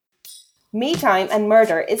Me Time and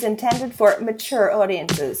Murder is intended for mature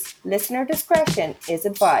audiences. Listener discretion is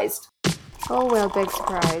advised. Oh, well, big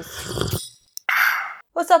surprise.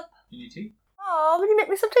 What's up? You need tea? Oh, will you make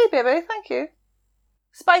me some tea, baby? Thank you.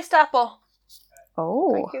 Spiced apple.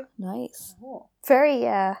 Oh, Thank you. nice. Oh. Very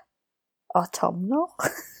autumnal.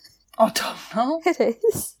 Autumnal? It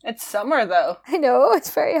is. It's summer, though. I know,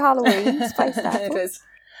 it's very Halloween. Spiced apple. It is.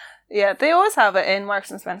 Yeah, they always have it in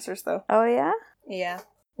Marks and Spencer's, though. Oh, yeah? Yeah.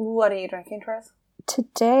 What are you drinking, Therese?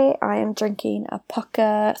 Today I am drinking a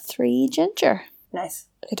Pucka 3 ginger. Nice.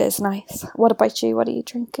 It is nice. What about you? What are you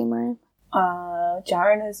drinking, Mariam?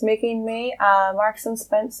 Jaren is making me a Marks and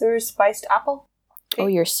Spencer's spiced apple. Oh,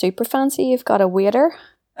 you're super fancy. You've got a waiter.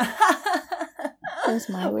 Where's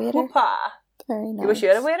my waiter? Whoopah. Very nice. You wish you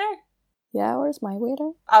had a waiter? Yeah, where's my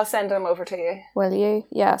waiter? I'll send him over to you. Will you?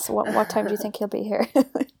 Yes. What time do you think he'll be here?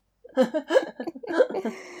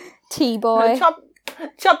 Tea boy.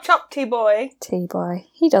 Chop, tea boy. Tea boy.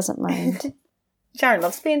 He doesn't mind. Jaren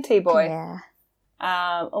loves being tea boy. Yeah.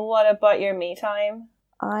 And what about your me time?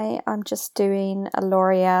 I am just doing a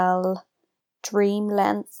L'Oreal Dream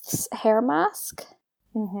Lengths hair mask.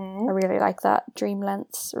 Mm-hmm. I really like that Dream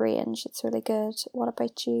Lengths range. It's really good. What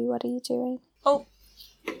about you? What are you doing? Oh,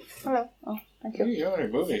 hello. Oh, thank you. You're on your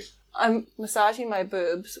boobies. I'm massaging my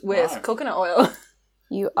boobs with coconut oil.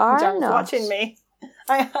 You are Jaren's not watching me.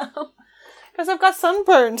 I am. Because I've got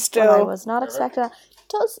sunburn still. Well, I was not expecting that.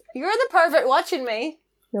 You're the pervert watching me.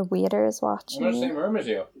 Your waiter is watching I'm in the you. same room as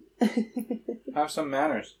you. Have some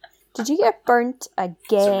manners. Did you get burnt Some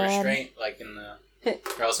again? restraint, like in the...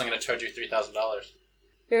 Or else I'm going to charge you $3,000.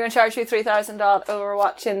 You're going to charge you $3,000 over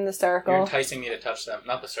watching the circle. You're enticing me to touch them.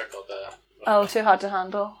 Not the circle, the... Oh, too hot to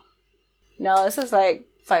handle. No, this is like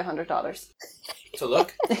 $500. To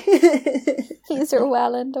look? He's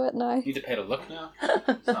well into it now. You need to pay to look now?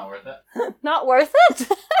 It's not worth it. Not worth it?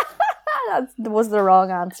 That was the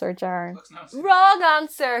wrong answer, Jaren. Looks nice. Wrong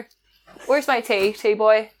answer. Where's my tea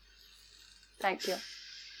boy? Thank you.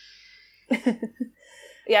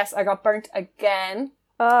 Yes, I got burnt again.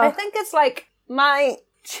 I think it's like my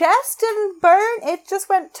chest didn't burn, it just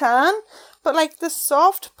went tan. But like the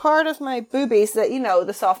soft part of my boobies, that, you know,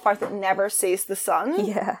 the soft part that never sees the sun.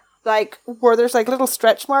 Yeah. Like where there's like little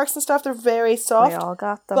stretch marks and stuff, they're very soft. We all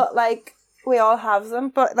got them. But like we all have them.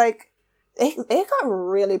 But like it got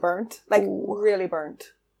really burnt. Like really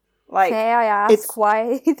burnt. Like May I ask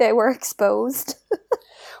why they were exposed?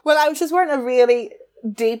 well, I was just wearing a really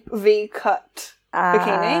deep V cut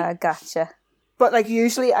bikini. Gotcha. But like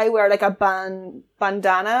usually I wear like a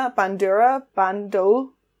bandana, bandura,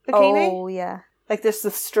 bandeau bikini. Oh, yeah. Like this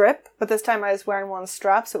the strip, but this time I was wearing one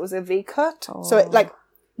strap, so it was a V cut. Oh. So it, like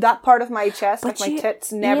that part of my chest, but like my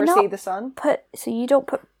tits, never see the sun. So you don't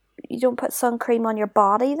put sun cream on your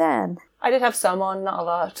body then? I did have some on, not a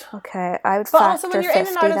lot. Okay, I would but factor also when you're 50 in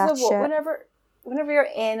and out of that the shit. whenever you're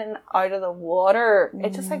in and out of the water,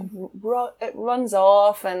 it just like it runs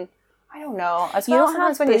off, and I don't know. As you well don't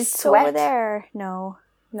have when boots you sweat over there? No.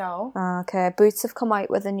 Okay, Boots have come out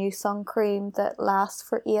with a new sun cream that lasts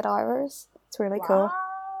for 8 hours. It's really cool.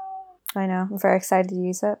 I know. I'm very excited to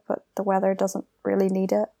use it, but the weather doesn't really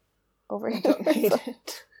need it over here. Don't need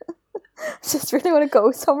it. I just really want to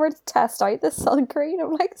go somewhere to test out this sun cream.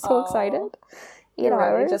 I'm like so excited. 8 You're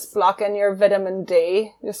hours. really just blocking your vitamin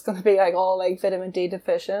D. You're just going to be like all like vitamin D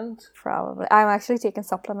deficient. Probably. I'm actually taking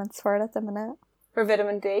supplements for it at the minute. For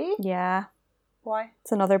vitamin D? Yeah. Why?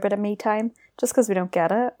 It's another bit of me time. Just because we don't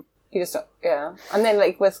get it. You just don't, yeah. And then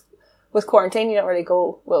like with quarantine, you don't really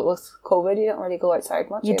go, well, with COVID, you don't really go outside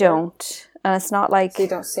much. You either. don't. And it's not like so you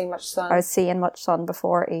don't see much sun. I was seeing much sun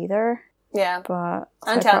before either. Yeah. But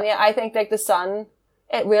I'm telling you, I think like the sun,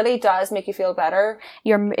 it really does make you feel better.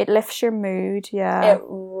 It lifts your mood, yeah. It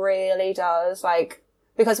really does. Like,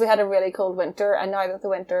 because we had a really cold winter, and now that the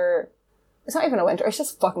winter, it's not even a winter, it's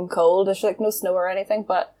just fucking cold. There's like no snow or anything,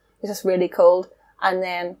 but it's just really cold. And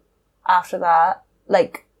then after that,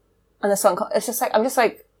 like, and the sun, it's just like,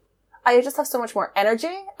 I just have so much more energy.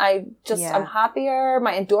 I'm happier.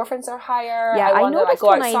 My endorphins are higher. Yeah, I noticed go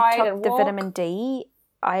when outside I and took the walk. vitamin D,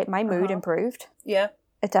 my mood improved. Yeah.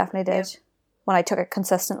 It definitely did. Yeah. When I took it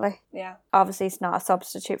consistently. Yeah. Obviously, it's not a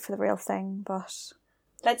substitute for the real thing, but...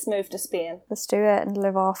 Let's move to Spain. Let's do it and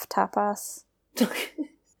live off tapas.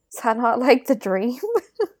 Is that not like the dream?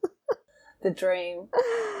 The dream.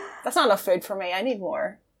 That's not enough food for me. I need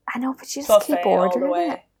more. I know, but you just keep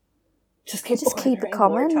ordering it. Just keep it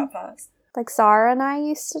coming. Like Zara and I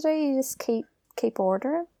used to do. You just keep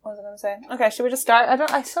ordering. What was I going to say? Okay, should we just start?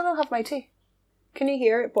 I still don't have my tea. Can you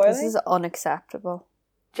hear it boiling? This is unacceptable.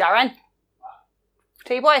 Jaren.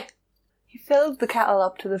 Tea boy. You filled the kettle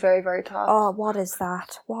up to the very, very top. Oh, what is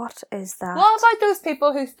that? What is that? What about those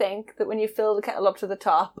people who think that when you fill the kettle up to the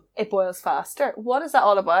top, it boils faster? What is that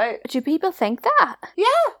all about? Do people think that? Yeah.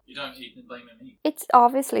 You can blame me. It's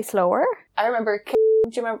obviously slower. I remember, do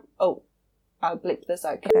you remember, oh, I'll bleep this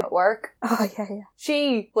out, Kim at work. Oh, yeah.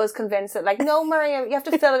 She was convinced that, like, no, Maria, you have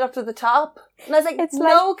to fill it up to the top. And I was like, It's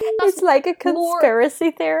no, It's like a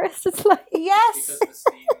conspiracy theorist. It's like, yes. Because the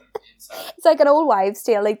steam inside. it's like an old wives'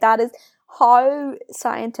 tale. Like, that is how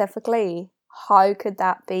scientifically, how could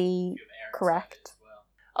that be You have air correct? inside it as well.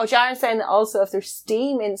 Oh, Sharon's saying that also if there's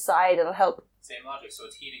steam inside, it'll help. Same logic, so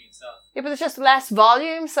it's heating itself. Yeah, but there's just less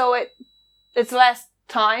volume, so it's less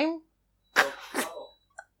time. Oh.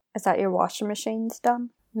 Is that your washing machine's done?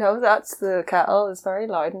 No, that's the kettle. It's very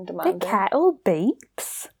loud and demanding. The kettle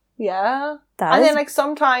beeps. Yeah. That And is then, like,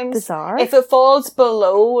 sometimes bizarre. if it falls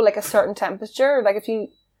below, like, a certain temperature, like, if you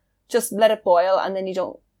just let it boil and then you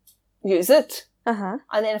don't use it, Uh-huh.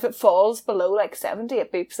 and then if it falls below, like, 70,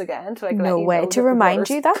 it beeps again to, like, let No you way. know To that the remind water's-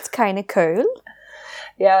 you, that's kind of cool.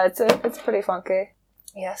 Yeah, it's pretty funky.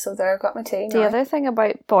 Yeah, so there, I've got my tea The now. other thing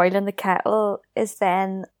about boiling the kettle is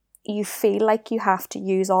then you feel like you have to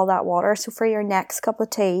use all that water. So for your next cup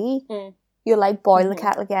of tea, Mm. you like boil the Mhm.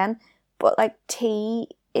 kettle again. But like tea,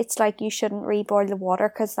 it's like you shouldn't reboil the water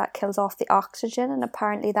because that kills off the oxygen, and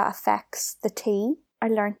apparently that affects the tea. I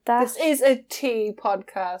learnt that. This is a tea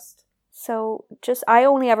podcast. So I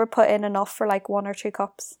only ever put in enough for like 1 or 2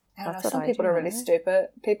 cups. I don't know, That's what some I people do are really now. stupid.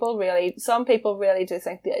 Some people really do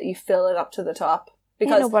think that you fill it up to the top. Ain't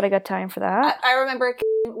Because nobody got time for that. I remember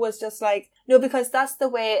Kim was just like, no, because that's the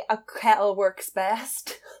way a kettle works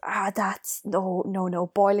best. That's no.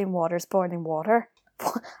 Boiling water's boiling water.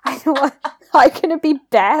 I know what. How can it be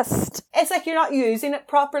best? It's like you're not using it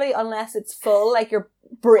properly unless it's full, like you're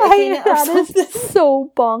breaking it or That is something.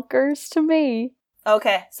 so bonkers to me.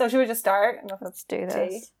 Okay, so should we just start? Enough of Let's do tea.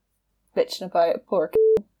 this. Bitching about poor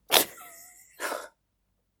It's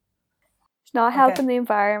not helping the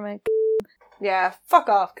environment. Yeah, fuck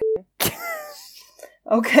off.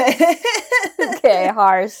 Okay. Okay,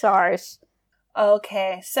 harsh.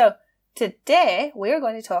 Okay, so today we are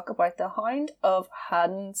going to talk about the Hound of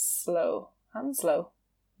Hounslow. Hounslow.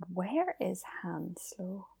 Where is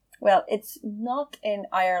Hounslow? Well, it's not in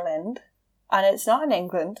Ireland, and it's not in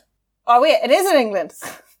England. Oh wait, it is in England.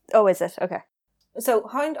 Oh, is it? Okay. So,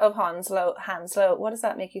 Hound of Hounslow, what does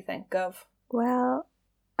that make you think of? Well,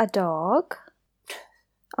 a dog,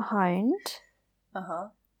 a hound, Uh-huh.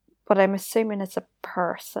 but I'm assuming it's a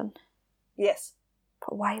person. Yes.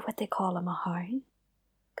 But why would they call him a hound?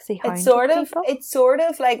 Because he hounded people? It's sort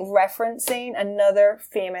of like referencing another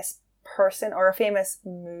famous person or a famous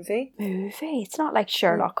movie. Movie. It's not like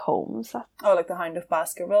Sherlock Holmes. Oh, like the Hound of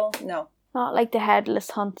Baskerville? No. Not like the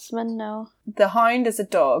Headless Huntsman, no. The Hound is a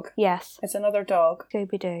dog. Yes. It's another dog.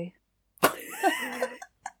 Scooby-Doo.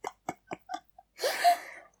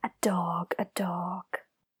 A dog.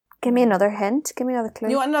 Give me another hint. Give me another clue.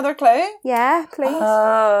 You want another clue? Yeah, please.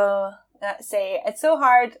 Oh. Let's see. It's so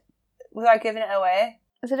hard without giving it away.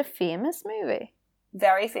 Is it a famous movie?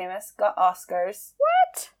 Very famous. Got Oscars.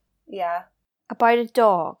 What? Yeah. About a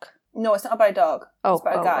dog? No, it's not about a dog. Oh, It's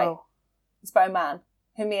about a guy. It's about a man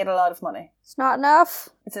who made a lot of money. It's not enough.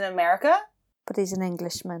 It's in America. But he's an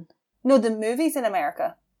Englishman. No, the movie's in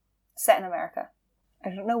America. Set in America. I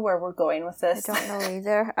don't know where we're going with I this. don't know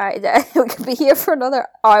either. We could be here for another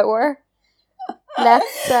hour.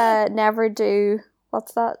 Let's never do,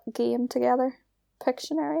 what's that game together?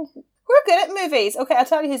 Pictionary? We're good at movies. Okay, I'll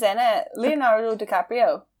tell you who's in it. Leonardo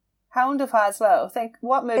DiCaprio. Hound of Hounslow. Think,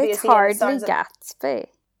 what movie It's is he in? hardly Sounds of- Gatsby.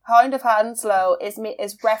 Hound of Hounslow is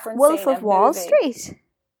referencing Wolf of a Wall movie. Street.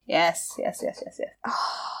 Yes.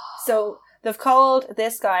 So they've called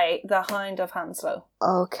this guy the Hound of Hounslow.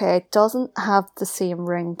 Okay, it doesn't have the same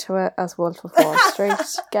ring to it as Wolf of Wall Street,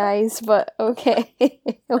 guys, but okay.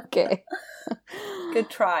 Okay. Good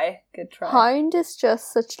try. Hound is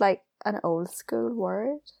just such like an old school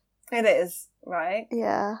word. It is, right?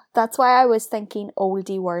 Yeah. That's why I was thinking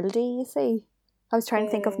oldie worldy, you see. I was trying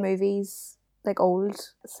to think of movies like old,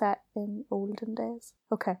 set in olden days.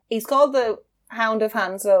 Okay. He's called the Hound of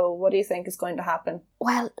Hounslow. What do you think is going to happen?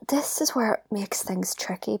 Well, this is where it makes things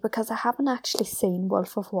tricky because I haven't actually seen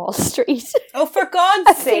Wolf of Wall Street. Oh, for I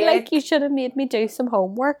God's feel sake! like you should have made me do some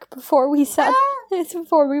homework before we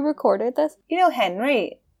before we recorded this. You know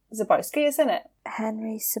Henry Zabowski is in it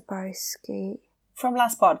Henry Zabowski. from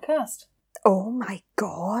last podcast. Oh my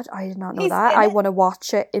god, I did not know He's that. in I it. want to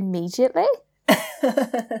watch it immediately.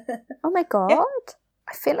 Oh my god. Yeah.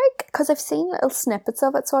 I feel like, because I've seen little snippets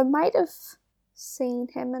of it, so I might have seen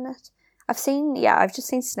him in it. I've just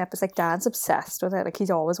seen snippets. Like, Dan's obsessed with it. Like,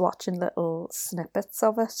 he's always watching little snippets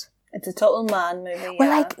of it. It's a total man movie. Well,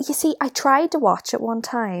 yeah. like, you see, I tried to watch it one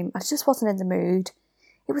time. I just wasn't in the mood.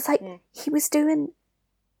 It was like he was doing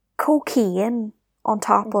cocaine on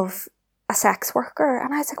top of a sex worker,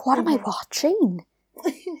 and I was like, what am I watching?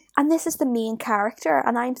 And this is the main character,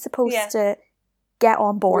 and I'm supposed to get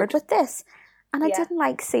on board with this. And I didn't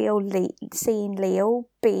like seeing Leo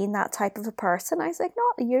being that type of a person. I was like,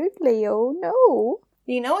 not you, Leo, no.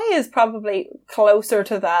 You know, he is probably closer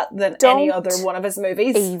to that than any other one of his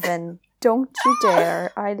movies. Even. Don't you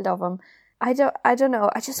dare. I love him. I don't know.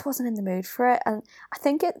 I just wasn't in the mood for it. And I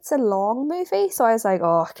think it's a long movie, so I was like,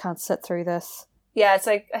 oh, I can't sit through this. Yeah, it's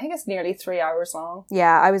like, I think it's nearly 3 hours long.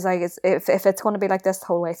 Yeah, I was like, if it's going to be like this the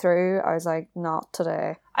whole way through, I was like, not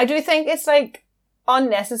today. I do think it's like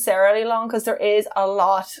unnecessarily long because there is a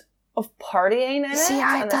lot of partying in it. See,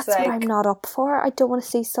 that's like, what I'm not up for. I don't want to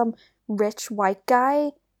see some rich white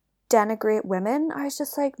guy denigrate women. I was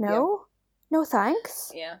just like, no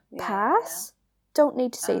thanks. Pass. Don't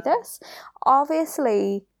need to see this.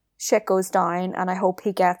 Obviously, shit goes down, and I hope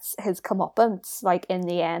he gets his comeuppance, like, in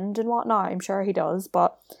the end and whatnot. I'm sure he does,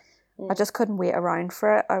 but I just couldn't wait around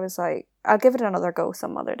for it. I was like, I'll give it another go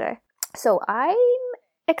some other day. So I'm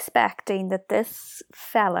expecting that this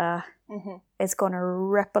fella is going to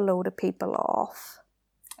rip a load of people off.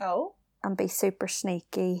 Oh. And be super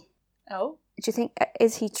sneaky. Oh. Do you think,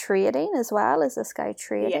 is he trading as well? Is this guy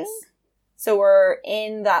trading? Yes. So we're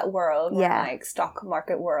in that world, Yeah. like stock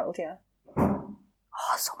market world, yeah.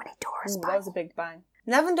 Oh, so many doors. That was a big bang.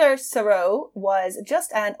 Lavender Sarro was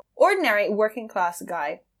just an ordinary working class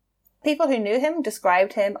guy. People who knew him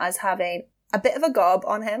described him as having a bit of a gob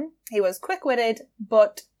on him. He was quick-witted,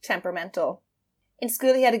 but temperamental. In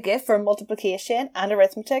school he had a gift for multiplication and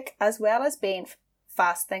arithmetic, as well as being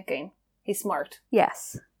fast-thinking. He's smart.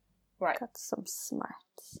 Yes. Right. Got some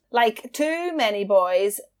smarts. Like too many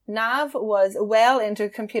boys, Nav was well into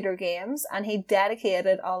computer games, and he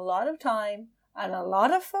dedicated a lot of time and a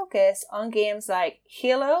lot of focus on games like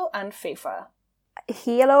Halo and FIFA.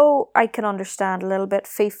 Halo, I can understand a little bit.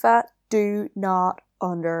 FIFA, do not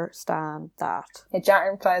understand that. Yeah,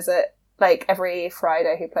 Jaren plays it like every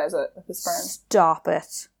Friday. He plays it with his friends. Stop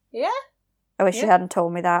it. Yeah? I wish you hadn't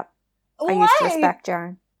told me that. Why? I used to respect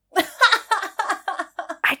Jaren.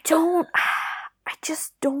 I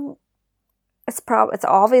just don't. It's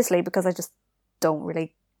obviously because I just don't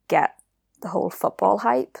really get the whole football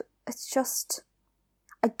hype. It's just,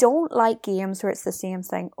 I don't like games where it's the same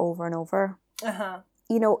thing over and over.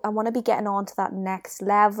 You know, I want to be getting on to that next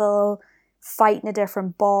level, fighting a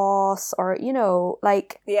different boss, or, you know,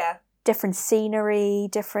 like different scenery,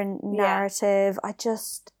 different narrative.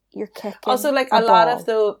 You're kicking. Also, like a lot of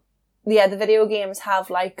the video games have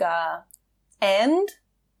like a end,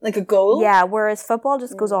 like a goal. Yeah, whereas football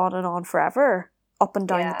just goes on and on forever. Up and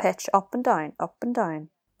down the pitch, up and down, up and down.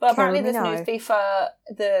 But apparently this new FIFA,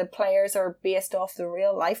 the players are based off the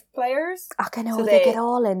real life players. I know, so they get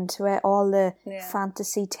all into it, all the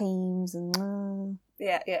fantasy teams and...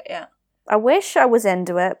 Yeah. I wish I was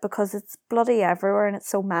into it because it's bloody everywhere and it's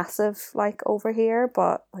so massive, like, over here,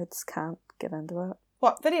 but I just can't get into it.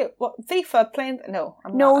 What FIFA playing? No,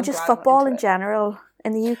 I'm just football in general.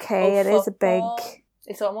 In the UK, it is a big...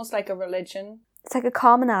 It's almost like a religion. It's like a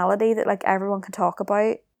commonality that, like, everyone can talk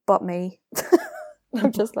about, but me.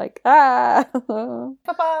 I'm just like,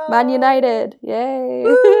 Man United, yay.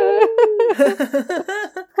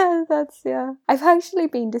 That's, I've actually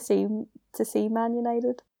been to see Man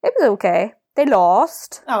United. It was okay. They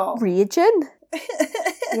lost. Oh. Raging.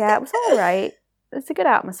 Yeah, it was alright. It's a good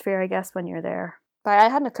atmosphere, I guess, when you're there. But I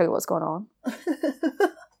hadn't a clue what was going on.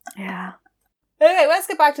 Yeah. Okay, let's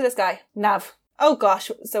get back to this guy, Nav. Oh gosh,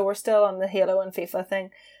 so we're still on the Halo and FIFA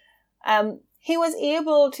thing. He was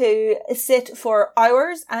able to sit for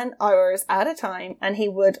hours and hours at a time, and he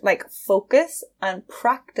would like focus and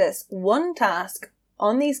practice one task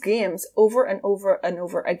on these games over and over and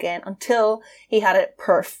over again until he had it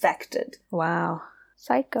perfected. Wow.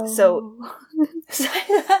 Psycho. So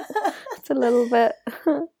it's a little bit.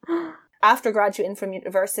 After graduating from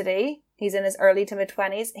university, he's in his early to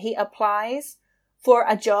mid-20s, he applies for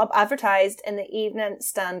a job advertised in the Evening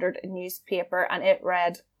Standard newspaper, and it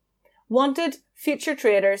read, "Wanted future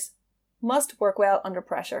traders, must work well under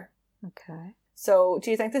pressure." Okay. So,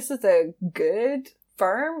 do you think this is a good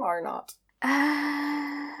firm or not?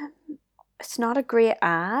 It's not a great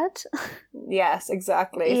ad. Yes,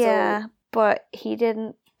 exactly. Yeah, but he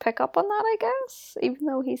didn't pick up on that, I guess, even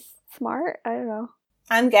though he's smart. I don't know.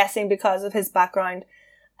 I'm guessing because of his background,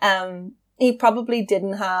 he probably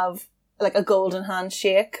didn't have like a golden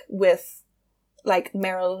handshake with like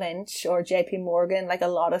Merrill Lynch or JP Morgan, like a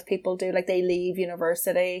lot of people do. Like they leave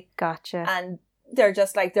university Gotcha. and they're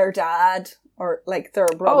just like their dad or like their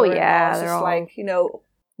brother. yeah, it's they're just all- like, you know,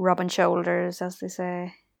 Rubbing shoulders, as they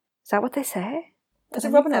say. Is that what they say? is Did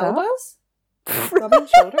it I rubbing make that up? elbows? Rubbing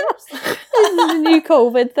shoulders? This is a new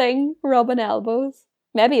COVID thing. Rubbing elbows.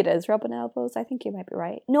 Maybe it is rubbing elbows. I think you might be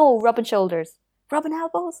right. No, rubbing shoulders. Rubbing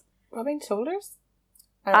elbows. Rubbing shoulders?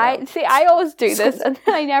 I don't know. See. I always do this, and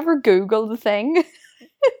then I never Google the thing.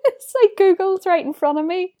 It's like Google's right in front of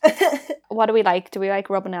me. What do we like? Do we like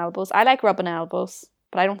rubbing elbows? I like rubbing elbows,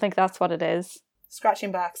 but I don't think that's what it is.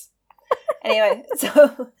 Scratching backs. Anyway,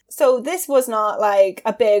 so this was not like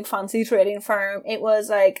a big fancy trading firm. It was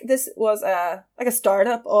like, this was a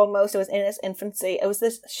startup almost. It was in its infancy. It was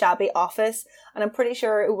this shabby office, and I'm pretty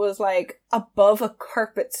sure it was like above a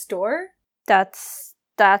carpet store. That's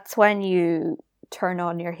when you turn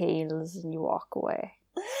on your heels and you walk away.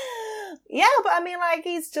 Yeah, but I mean, like,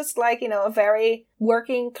 he's just like, you know, a very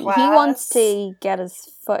working class. He wants to get his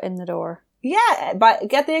foot in the door. Yeah, but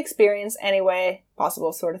get the experience any way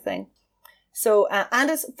possible, sort of thing. So, and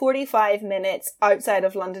it's 45 minutes outside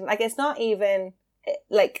of London. Like, it's not even,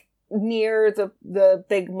 like, near the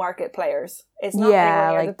big market players. It's not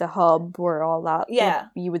anywhere near like the hub where all that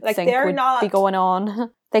you would like think they're would not be going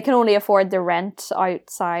on. They can only afford the rent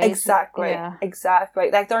outside. Exactly. Yeah.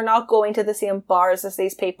 Exactly. Like, they're not going to the same bars as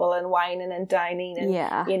these people and whining and dining and,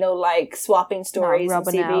 you know, like, swapping stories and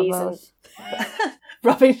rubbing CVs elbows. and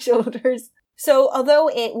rubbing shoulders. So, although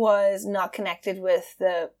it was not connected with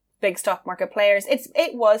the big stock market players,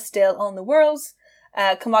 it was still on the world's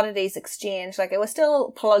commodities exchange. Like, it was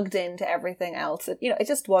still plugged into everything else. It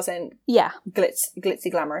just wasn't glitzy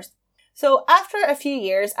glamours. So after a few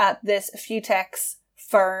years at this Futex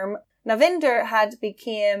firm, Navinder had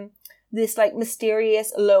become this like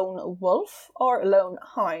mysterious lone wolf or lone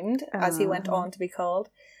hound, as he went on to be called.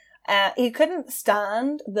 He couldn't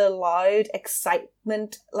stand the loud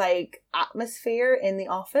excitement, like, atmosphere in the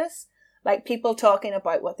office. Like, people talking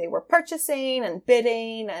about what they were purchasing and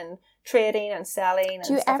bidding and trading and selling and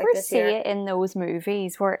Do you stuff ever like this see here. it in those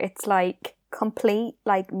movies where it's like complete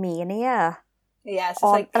like mania? Yeah, it's just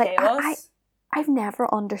like chaos. I've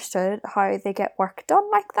never understood how they get work done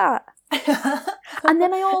like that. And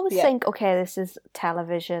then I always think, okay, this is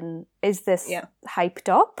television. Is this hyped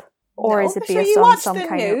up? Or is it based on some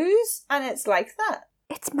kind of... you watch the news and it's like that.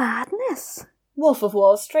 It's madness. Wolf of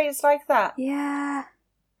Wall Street is like that. Yeah.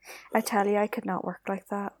 I tell you, I could not work like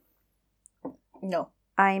that. No.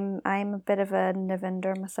 I'm a bit of a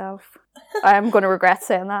Navinder myself. I'm going to regret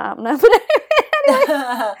saying that now.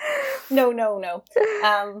 No.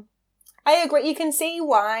 I agree. You can see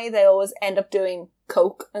why they always end up doing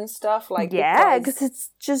coke and stuff. Like, because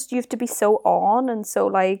it's just, you have to be so on and so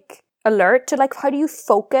like alert to like, how do you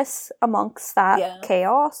focus amongst that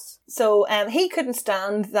chaos? So he couldn't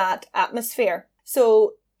stand that atmosphere.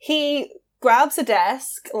 So he grabs a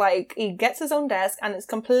desk, like he gets his own desk and is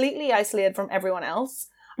completely isolated from everyone else.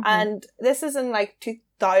 Mm-hmm. And this is in like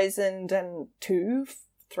 2002,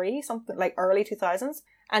 3, something like early 2000s.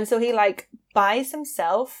 And so he like buys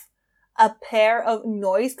himself a pair of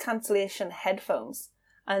noise cancellation headphones.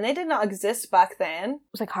 And they did not exist back then. It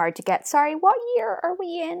was like hard to get. Sorry, what year are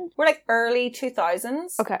we in? We're like early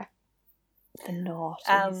 2000s. Okay. The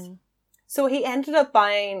naughties. So he ended up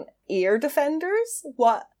buying ear defenders,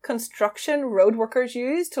 what construction road workers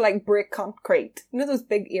use to like break concrete. You know those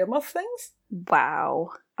big earmuff things?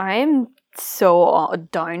 Wow. I'm so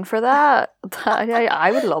down for that.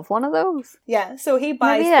 I would love one of those. Yeah, so he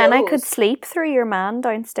buys Maybe then I could sleep through your man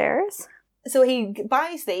downstairs. So he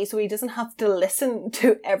buys these so he doesn't have to listen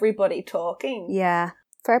to everybody talking. Yeah,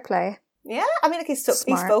 fair play. Yeah, I mean, like he's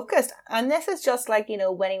focused. And this is just like, you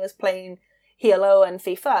know, when he was playing Halo and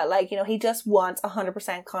FIFA, like, you know, he just wants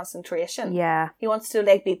 100% concentration. Yeah. He wants to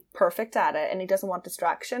like be perfect at it and he doesn't want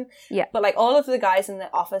distraction. Yeah. But like all of the guys in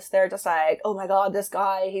the office, they're just like, oh my God, this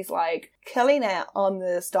guy, he's like killing it on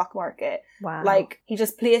the stock market. Wow. Like he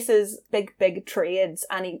just places big trades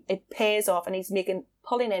and it pays off and he's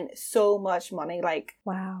pulling in so much money. Like,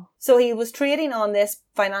 wow. So he was trading on this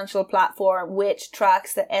financial platform which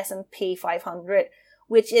tracks the S&P 500,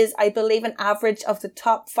 which is, I believe, an average of the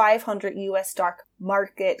top 500 US stock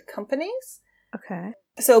market companies. Okay.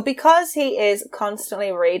 So because he is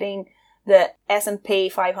constantly rating the S&P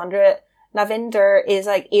 500, Navinder is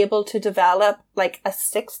like able to develop like a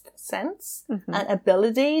sixth sense, an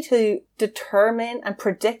ability to determine and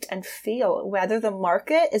predict and feel whether the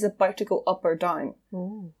market is about to go up or down.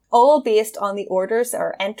 Ooh. All based on the orders that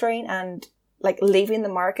are entering and like leaving the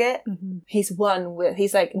market. Mm-hmm. He's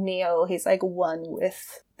like Neo. He's like one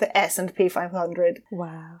with the S&P 500.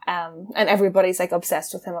 Wow. And everybody's like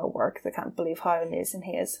obsessed with him at work. They can't believe how amazing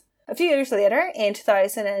he is. A few years later, in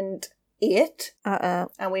 2008,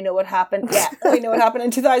 and we know what happened. Yeah, we know what happened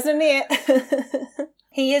in 2008.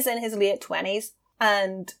 He is in his late 20s,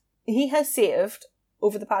 and he has saved,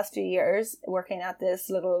 over the past few years, working at this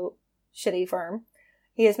little shitty firm,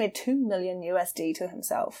 he has made $2 million USD to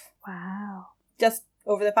himself. Wow. Just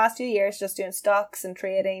over the past few years, just doing stocks and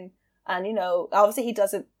trading. And, you know, obviously he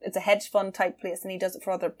does it, it's a hedge fund type place and he does it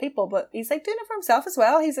for other people, but he's like doing it for himself as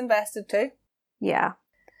well. He's invested too. Yeah.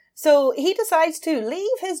 So he decides to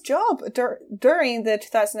leave his job during the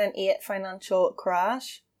 2008 financial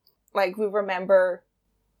crash. Like, we remember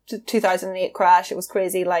the 2008 crash. It was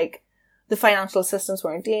crazy. Like, the financial systems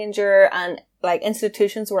were in danger and like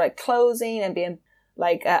institutions were like closing and being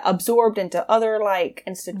like absorbed into other like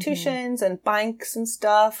institutions and banks and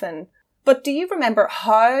stuff. But do you remember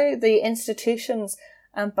how the institutions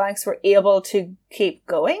and banks were able to keep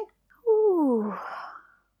going? Ooh,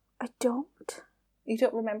 I don't. You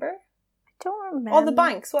don't remember? I don't remember. All the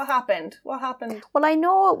banks, what happened? What happened? Well, I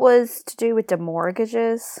know it was to do with the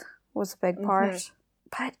mortgages was a big part,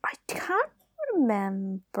 but I can't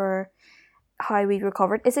remember how we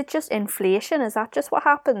recovered. Is it just inflation? Is that just what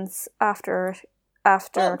happens after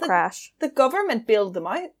a crash? The government bailed them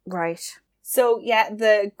out. Right. So, yeah,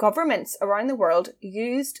 the governments around the world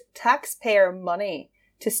used taxpayer money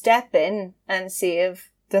to step in and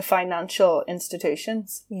save the financial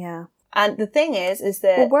institutions. Yeah. And the thing is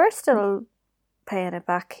that... Well, we're still paying it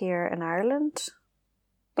back here in Ireland.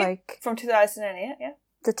 Like... From 2008, yeah.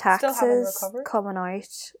 The taxes coming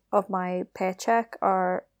out of my paycheck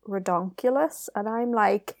are redonkulous. And I'm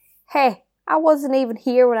like, hey, I wasn't even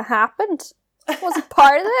here when it happened. I wasn't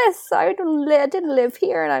part of this. I didn't live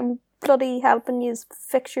here and I'm bloody helping you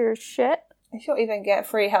fix your shit. You don't even get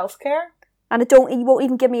free healthcare. And you won't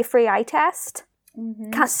even give me a free eye test.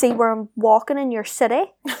 Mm-hmm. Can't see where I'm walking in your city.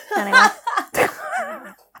 Anyway.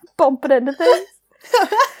 Bumping into things.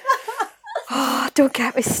 Oh, don't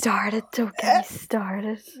get me started. Don't get me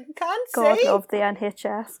started. Can't God see. love the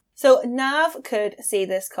NHS. So Nav could see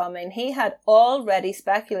this coming. He had already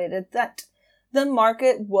speculated that the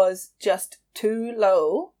market was just too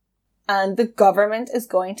low and the government is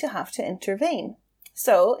going to have to intervene.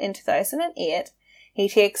 So in 2008, he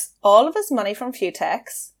takes all of his money from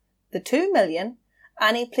Futex, the 2 million,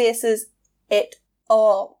 and he places it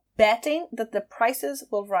all, betting that the prices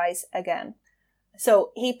will rise again.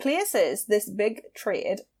 So he places this big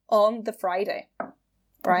trade on the Friday,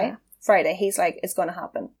 right? Okay. Friday, he's like, it's going to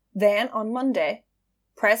happen. Then on Monday,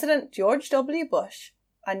 President George W. Bush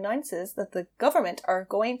announces that the government are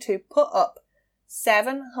going to put up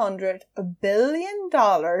 $700 billion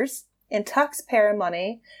in taxpayer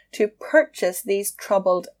money to purchase these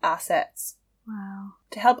troubled assets. Wow.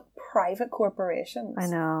 To help private corporations. I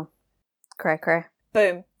know. Cray.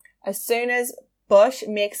 Boom. As soon as Bush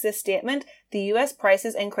makes this statement, the US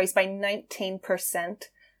prices increase by 19%.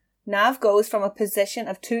 Nav goes from a position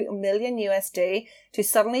of 2 million USD to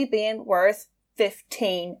suddenly being worth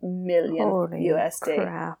 15 million Holy USD.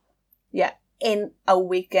 Crap. Yeah, in a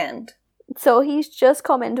weekend. So he's just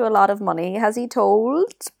come into a lot of money. Has he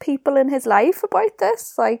told people in his life about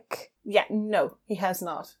this? Like, yeah, no, he has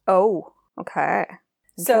not. Oh, okay.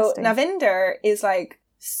 So Navinder is like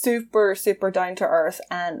super, super down to earth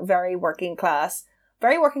and very working class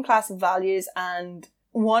values. And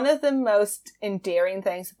one of the most endearing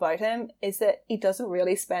things about him is that he doesn't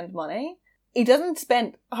really spend money. He doesn't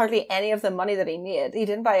spend hardly any of the money that he made. He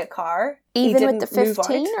didn't buy a car. Even with the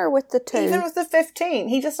 15 or with the 2? Even with the 15.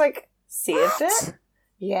 He just like saved it.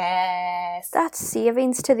 Yes. That's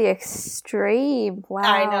savings to the extreme. Wow.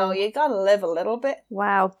 I know. You gotta live a little bit.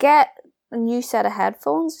 Wow. Get a new set of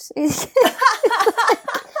headphones.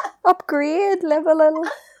 Upgrade, live a little.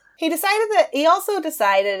 He also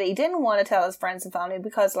decided he didn't want to tell his friends and family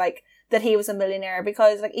because like that he was a millionaire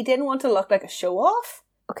because like he didn't want to look like a show off.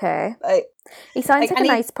 Okay. He sounds like a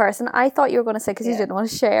nice person. I thought you were going to say because he didn't want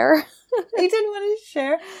to share. He didn't want to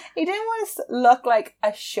share. He didn't want to look like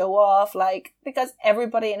a show off, like, because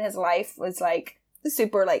everybody in his life was like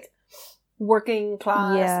super like working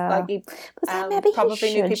class. Yeah. Like he maybe probably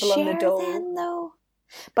he knew people share on the dole. then, though.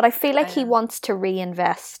 But I feel like he wants to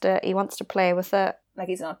reinvest it. He wants to play with it. Like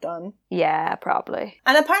he's not done. Yeah, probably.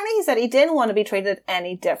 And apparently he said he didn't want to be treated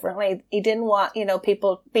any differently. He didn't want,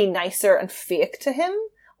 people be nicer and fake to him.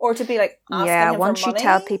 Or to be like asking him once for money. You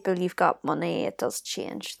tell people you've got money, it does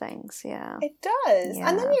change things. Yeah, it does. Yeah.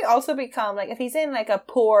 And then you also become like, if he's in like a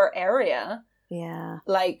poor area, yeah,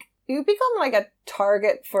 like you become like a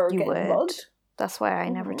target for getting mugged. That's why I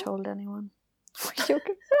never told anyone. I'm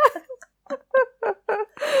joking.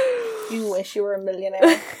 You wish you were a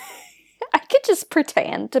millionaire. I could just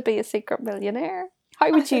pretend to be a secret millionaire. How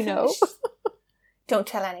would you know? Don't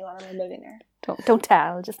tell anyone I'm a millionaire. Don't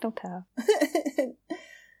tell. Just don't tell.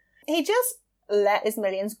 He just let his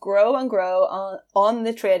millions grow and grow on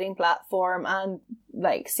the trading platform and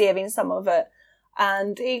like saving some of it.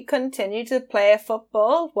 And he continued to play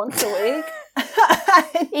football once a week.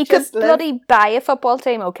 He could bloody buy a football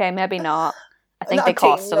team. Okay, maybe not. I think Not they a team,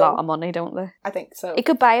 cost a no. lot of money, don't they? I think so. He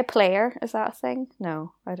could buy a player. Is that a thing?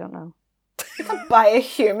 No, I don't know. You can buy a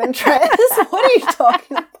human dress. What are you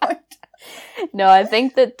talking about? No, I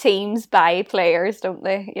think that teams buy players, don't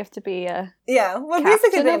they? You have to be a Yeah, well, basically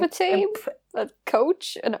captain they of a team, a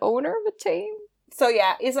coach, an owner of a team. So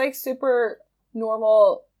yeah, he's like super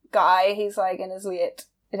normal guy. He's like in his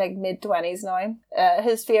mid-20s now.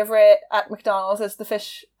 His favourite at McDonald's is the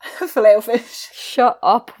Filet-O-Fish. Shut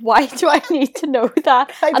up. Why do I need to know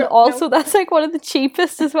that? I And don't also, know. that's like one of the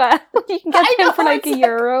cheapest as well. You can get I them know, for like it's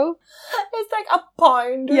 €1. It's like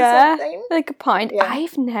 £1 or Yeah, something. like £1. Yeah.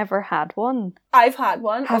 I've never had one. I've had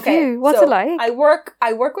one. Have okay, you? What's so it like? I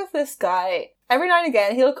work with this guy. Every now and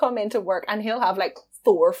again, he'll come into work and he'll have like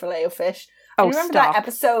 4 Filet-O-Fish. Oh, And you remember stop. that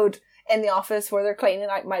episode in the office where they're cleaning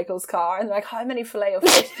out Michael's car and they're like, how many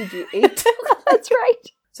Filet-O-Fish did you eat? That's right.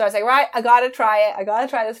 So I was like, right, I gotta try it. I gotta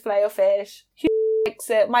try this Filet-O-Fish. Hugh likes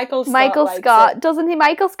it. Michael Scott, likes it. doesn't he?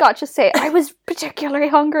 Michael Scott just say, I was particularly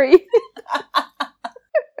hungry.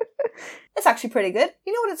 It's actually pretty good.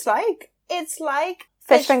 You know what it's like? It's like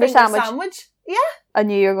Fish finger sandwich. Yeah. I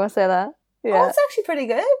knew you were going to say that. Oh, Yeah. it's actually pretty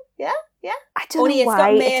good. Yeah. I don't Only know it's got why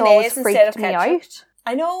it's mayonnaise always instead freaked of me ketchup. out.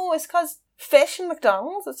 I know, it's because fish in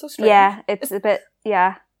McDonald's, it's so strange. Yeah, it's a bit,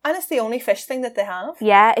 yeah. And it's the only fish thing that they have.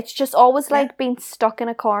 Yeah, it's just always Yeah. like being stuck in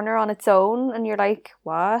a corner on its own and you're like,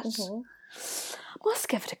 what? Mhm. Let's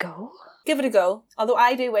give it a go. Give it a go. Although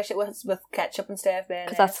I do wish it was with ketchup instead of mayonnaise.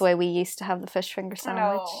 Because that's the way we used to have the fish finger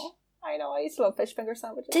sandwich. I know. I used to love fish finger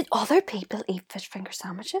sandwiches. Did other people eat fish finger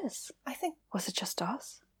sandwiches? I think, Was it just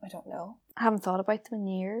us? I don't know. I haven't thought about them in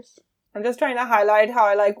years. I'm just trying to highlight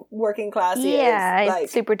how like working class he Yeah, is. it's Like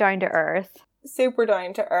super down to earth. super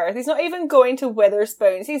down to earth. He's not even going to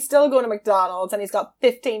Witherspoons. He's still going to McDonald's and he's got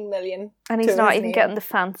 15 million. And he's to not his even name. getting the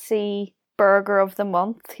fancy burger of the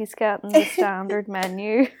month. He's getting the standard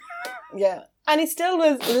menu. Yeah. And he still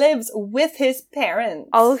lives with his parents.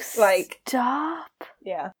 Oh, like, stop.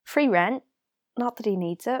 yeah. Free rent. Not that he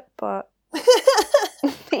needs it, but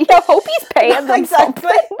I hope he's paying them Exactly.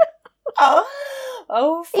 something.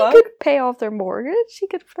 Oh, He fuck. could pay off their mortgage. He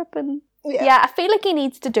could flipping... Yeah. Yeah, I feel like he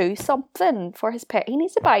needs to do something for his pet. He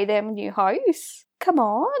needs to buy them a new house. Come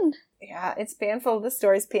on. Yeah, it's painful. This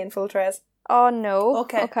story's painful, Tres. Oh, no.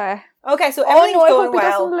 Okay. Okay. Okay, so Oh, everything's no, I going hope he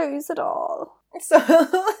well. doesn't lose it all. So,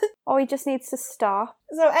 Oh, he just needs to stop.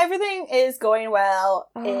 so everything is going well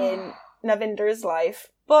in Navinder's life,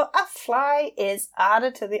 but a fly is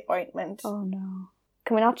added to the ointment. Oh, no.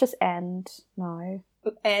 Can we not just end now?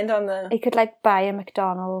 End on the He could, like, buy a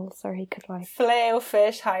McDonald's, or he could, like...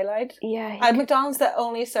 Filet-O-Fish highlight. Yeah. At McDonald's that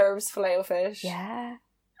only serves Filet-O-Fish. Yeah.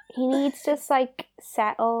 He needs to, like,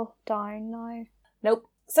 settle down now. Nope.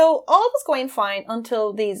 So all was going fine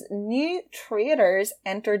until these new traders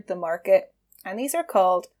entered the market, and these are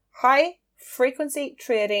called high-frequency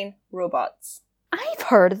trading robots. I've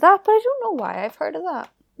heard of that, but I don't know why I've heard of that.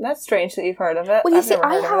 That's strange that you've heard of it. Well, you I've see, never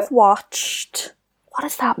I heard of have it. watched... What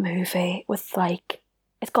is that movie with, like...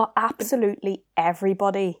 It's got absolutely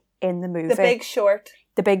everybody in the movie. The Big Short.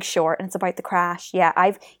 The Big Short, and it's about the crash. Yeah,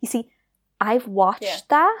 I've watched Yeah.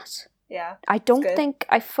 that. Yeah. I don't good. think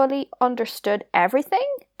I fully understood everything,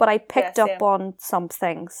 but I picked Yeah, up same. on some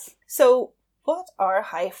things. So, what are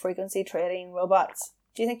high-frequency trading robots?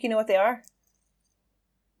 Do you think you know what they are?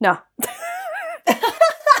 No.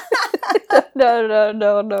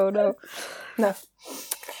 No. No.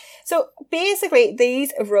 So basically,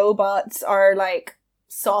 these robots are like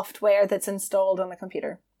software that's installed on the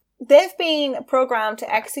computer. They've been programmed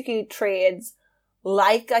to execute trades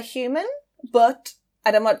like a human, but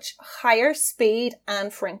at a much higher speed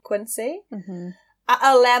and frequency, Mm-hmm. at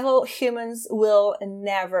a level humans will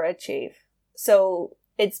never achieve. So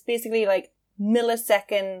it's basically like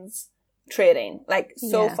milliseconds trading, like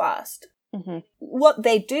so Yeah. fast. Mm-hmm. What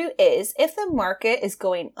they do is, if the market is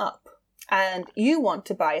going up and you want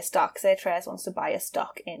to buy a stock, say Tres wants to buy a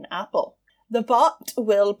stock in Apple, the bot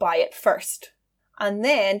will buy it first. And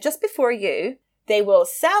then, just before you, they will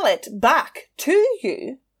sell it back to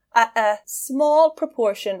you at a small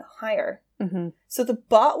proportion higher. Mm-hmm. So the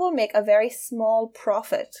bot will make a very small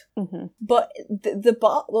profit. Mm-hmm. But the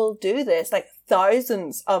bot will do this like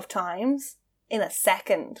thousands of times in a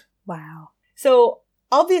second. Wow. So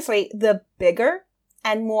obviously the bigger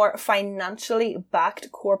and more financially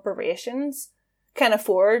backed corporations can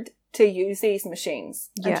afford to use these machines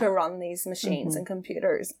and to run these machines and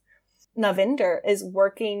computers. Navinder is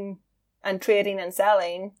working and trading and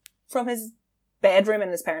selling from his bedroom in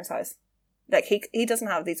his parents' house. Like, he doesn't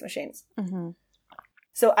have these machines.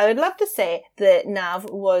 So I would love to say that Nav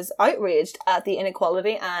was outraged at the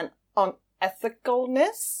inequality and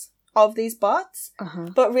unethicalness of these bots,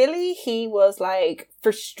 but really he was like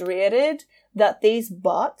frustrated that these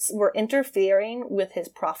bots were interfering with his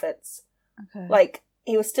profits. Like,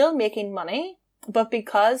 he was still making money, but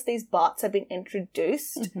because these bots had been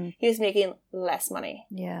introduced, he was making less money.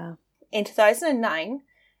 Yeah. In 2009,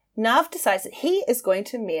 Nav decides that he is going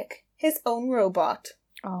to make his own robot.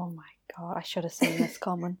 Oh my god, I should have seen this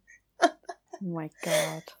coming. Oh my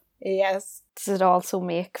god. Yes. Does it also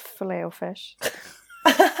make Filet-O-Fish?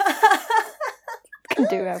 Can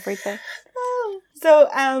do everything. So,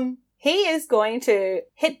 he is going to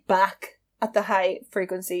hit back at the high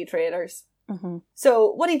frequency traders.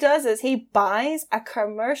 So what he does is he buys a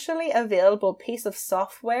commercially available piece of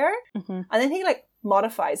software and then he like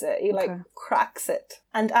modifies it. He like cracks it.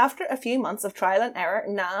 And after a few months of trial and error,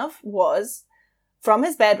 Nav was, from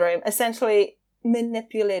his bedroom, essentially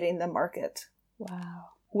manipulating the market. Wow.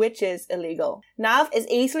 Which is illegal. Nav is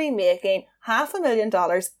easily making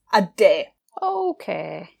 $500,000 a day.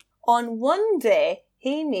 Okay. On one day,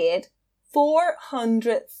 he made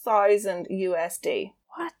 400,000 USD.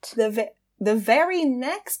 What? The very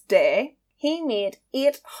next day, he made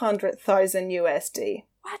 800,000 USD.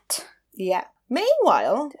 What? Yeah.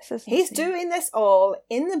 Meanwhile, he's doing this all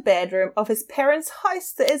in the bedroom of his parents'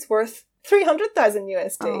 house that is worth 300,000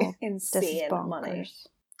 USD. Oh, insane money.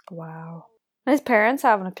 Wow. And his parents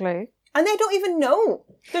haven't a clue. And they don't even know.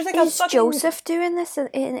 There's like is Joseph doing this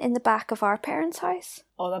in the back of our parents' house?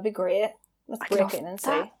 Oh, that'd be great. Let's break in and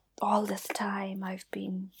see. All this time I've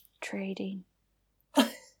been trading.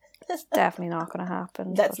 It's definitely not going to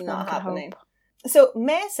happen. That's not happening. So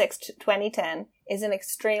May 6th, 2010 is an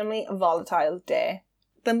extremely volatile day.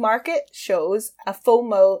 The market shows a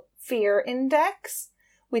FOMO fear index,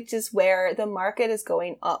 which is where the market is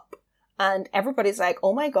going up. And everybody's like,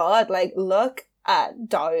 oh my God, like, look at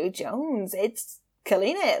Dow Jones. It's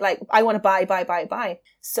killing it. Like, I want to buy.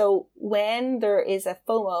 So when there is a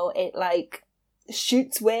FOMO, it like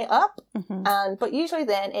shoots way up. But usually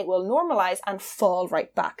then it will normalize and fall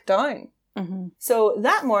right back down. So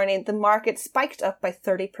that morning, the market spiked up by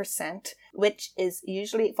 30%, which is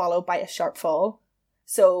usually followed by a sharp fall.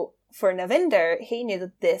 So for Navinder, he knew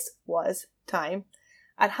that this was time.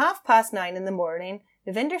 At 9:30 in the morning,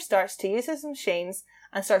 Navinder starts to use his machines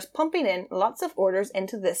and starts pumping in lots of orders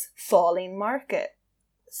into this falling market.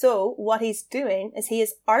 So what he's doing is he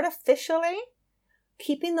is artificially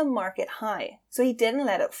keeping the market high. So he didn't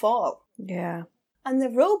let it fall. Yeah. And the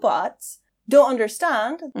robots don't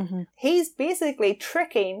understand. He's basically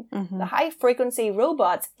tricking the high frequency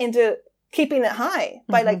robots into keeping it high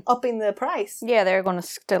by like upping the price. Yeah, they're going to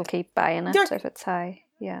still keep buying it if it's high.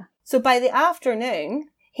 Yeah. So by the afternoon,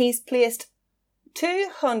 he's placed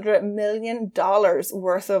 $200 million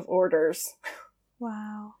worth of orders.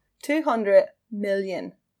 Wow. $200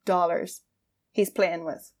 million he's playing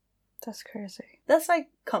with. That's crazy. That's like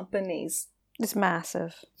companies. It's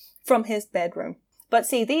massive. From his bedroom. But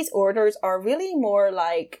see, these orders are really more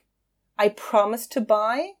like, I promise to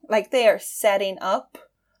buy. Like they are setting up,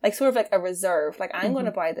 like sort of like a reserve. Like I'm going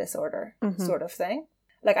to buy this order sort of thing.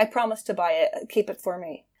 Like I promise to buy it, keep it for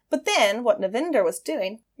me. But then what Navinder was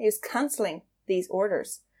doing is cancelling these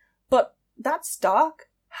orders. But that stock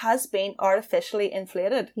has been artificially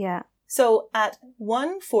inflated. Yeah. So at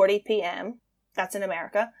 1:40 p.m, that's in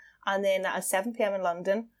America, and then at 7 p.m. in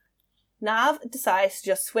London, Nav decides to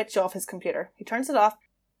just switch off his computer. He turns it off.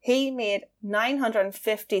 He made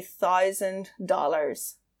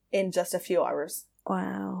 $950,000 in just a few hours.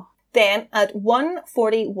 Wow. Then at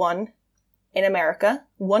 1:41 in America,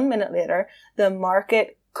 1 minute later, the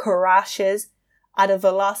market crashes at a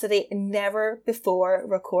velocity never before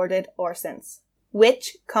recorded or since,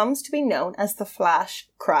 which comes to be known as the flash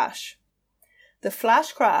crash. The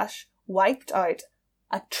flash crash wiped out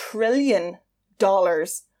 $1 trillion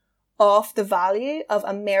off the value of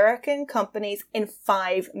American companies in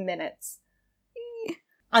 5 minutes.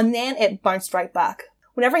 And then it bounced right back.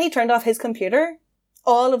 Whenever he turned off his computer,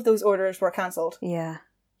 all of those orders were cancelled. Yeah.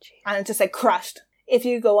 Jeez. And it just like crashed. If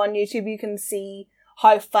you go on YouTube, you can see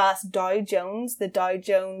how fast the Dow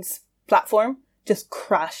Jones platform, just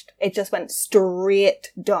crashed. It just went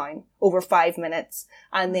straight down over 5 minutes.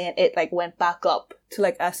 And then it like went back up to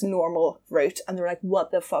like a normal route. And they're like, what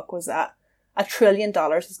the fuck was that? $1 trillion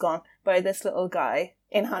is gone by this little guy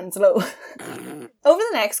in Hounslow. Over the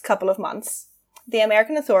next couple of months, the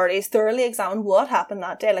American authorities thoroughly examined what happened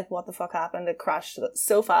that day. Like, what the fuck happened? It crashed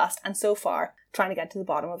so fast and so far, trying to get to the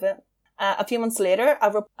bottom of it. A few months later,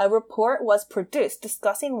 a report was produced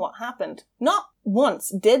discussing what happened. Not once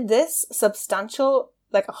did this substantial,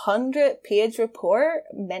 like 100-page report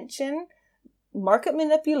mention market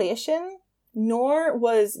manipulation, nor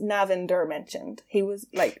was Navinder mentioned. He was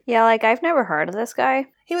like... Yeah, like, I've never heard of this guy.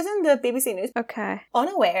 He was in the BBC News. Okay.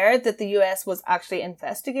 Unaware that the US was actually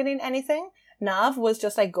investigating anything, Nav was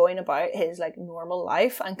just like going about his like normal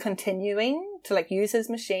life and continuing to like use his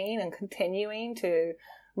machine and continuing to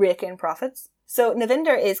rake in profits. So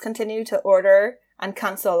Navinder is continuing to order and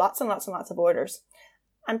cancel lots and lots and lots of orders.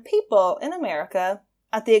 And people in America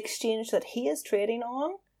at the exchange that he is trading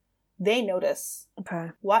on, they notice.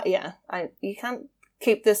 Okay. What? Yeah, you can't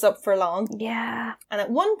keep this up for long. Yeah. And at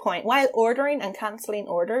one point, while ordering and cancelling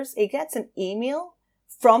orders, he gets an email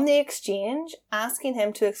from the exchange asking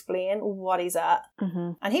him to explain what he's at.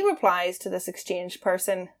 Mm-hmm. And he replies to this exchange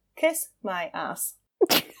person, "Kiss my ass."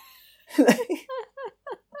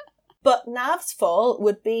 But Nav's fall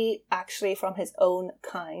would be actually from his own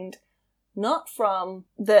kind. Not from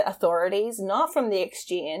the authorities, not from the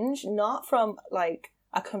exchange, not from like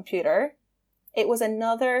a computer. It was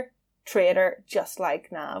another trader just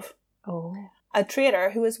like Nav. Oh. A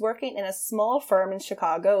trader who was working in a small firm in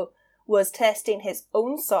Chicago was testing his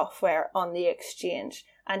own software on the exchange,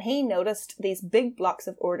 and he noticed these big blocks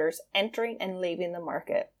of orders entering and leaving the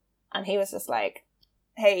market. And he was just like,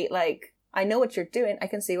 "Hey, like, I know what you're doing. I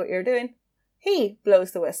can see what you're doing." He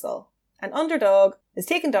blows the whistle. An underdog is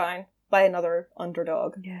taken down by another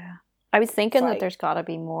underdog. Yeah. I was thinking Like- that there's got to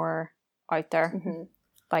be more out there Mm-hmm.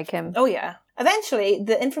 like him. Oh yeah. Eventually,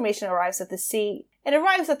 the information arrives at It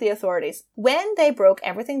arrives at the authorities. When they broke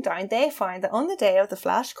everything down, they found that on the day of the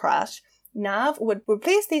flash crash, Nav would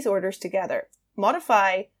replace these orders together,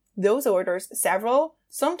 modify those orders several,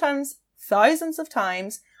 sometimes thousands of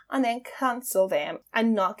times, and then cancel them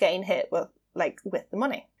and not getting hit with the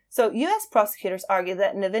money. So US prosecutors argue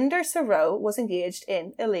that Navinder Sarau was engaged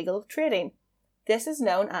in illegal trading. This is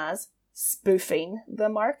known as spoofing the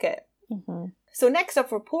market. Mm-hmm. So next up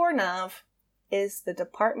for poor Nav is the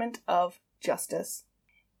Department of Justice.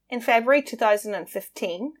 In February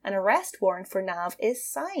 2015, an arrest warrant for Nav is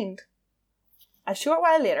signed. A short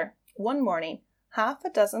while later, one morning, half a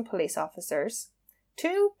dozen police officers,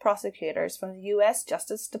 2 prosecutors from the US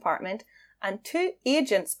Justice Department, and 2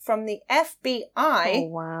 agents from the FBI Oh,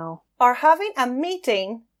 wow. are having a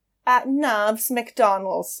meeting at Nav's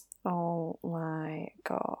McDonald's, Oh, my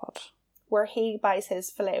God. where he buys his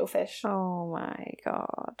filet-o-fish. Oh, my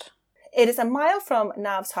God. It is a mile from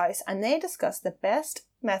Nav's house, and they discuss the best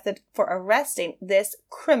method for arresting this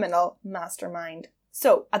criminal mastermind.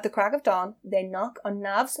 So, at the crack of dawn, they knock on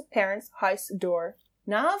Nav's parents' house door.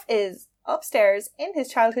 Nav is upstairs in his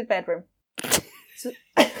childhood bedroom. So,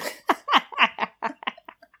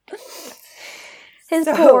 His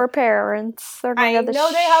So- poor parents. They're going to I have the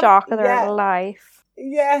know they have- shock of their yeah. life.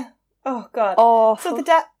 yeah. Oh, God. Awful.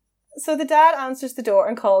 So the dad answers the door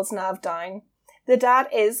and calls Nav down. The dad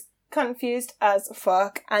is confused as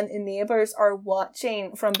fuck, and the neighbours are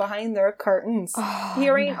watching from behind their curtains, Oh,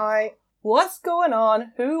 hearing no. out what's going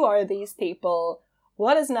on, who are these people,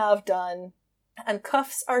 what has Nav done, and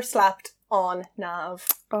cuffs are slapped on Nav.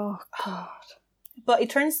 Oh, God. But he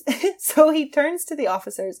turns to the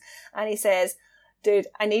officers and he says, "Dude,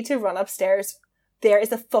 I need to run upstairs. There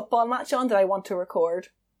is a football match on that I want to record."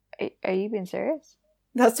 Are you being serious?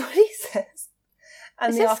 That's what he says.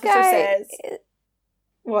 And Is the this officer guy- says,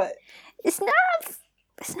 "What?" Is Nav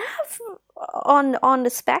on the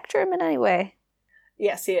spectrum in any way?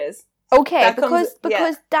 Yes, he is. Okay, That comes-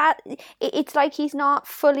 because it's like he's not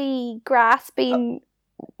fully grasping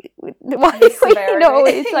what The you know.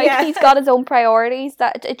 severity. It's like Yeah. he's got his own priorities.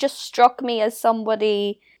 That it just struck me as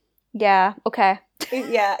somebody. Yeah. Okay.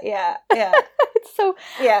 Yeah. It's so.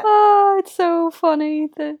 Yeah. Oh, it's so funny.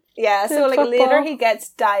 Yeah, The so like later football. he gets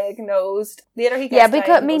diagnosed. Yeah,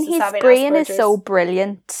 because I mean, as his having brain is Asperger's. so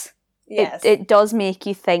brilliant. Yes. It does make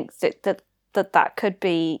you think that could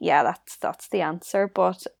be, yeah, that's the answer.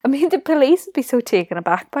 But I mean, the police would be so taken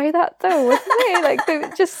aback by that, though, wouldn't they? Like, they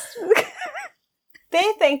would just.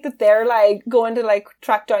 They think that they're like going to like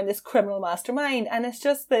track down this criminal mastermind, and it's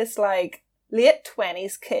just this like late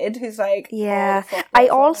 20s kid who's like, Yeah. "Oh, the fuck, I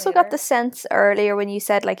what's on also got here?" the sense earlier when you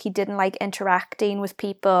said like he didn't like interacting with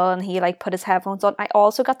people and he like put his headphones on. I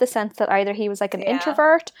also got the sense that either he was like an Yeah.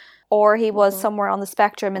 introvert or he was Mhm. somewhere on the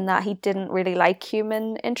spectrum in that he didn't really like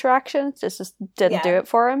human interactions. It just didn't do Yeah. it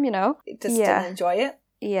for him, you know? Just Yeah. didn't enjoy it.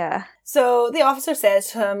 Yeah. So the officer says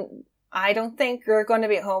to him, I don't think you're going to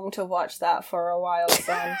be home to watch that for a while,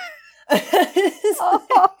 son.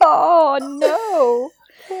 Oh, no.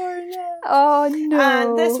 Poor Nav. Oh, no.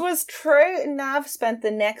 And this was true. Nav spent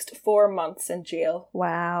the next 4 months in jail.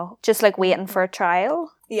 Wow. Just like waiting for a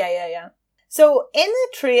trial? Yeah. So in the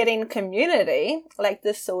trading community, like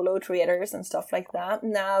the solo traders and stuff like that,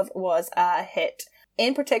 Nav was a hit.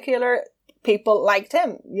 In particular, people liked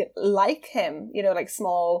him, like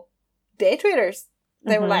small day traders.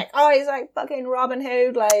 They were like, oh, he's like fucking Robin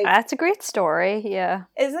Hood, like... That's a great story, yeah.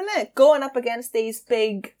 Isn't it? Going up against these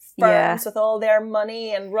big firms with all their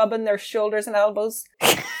money and rubbing their shoulders and elbows.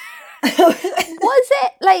 Was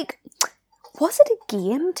it a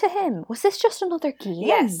game to him? Was this just another game?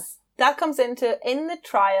 Yes. That comes in the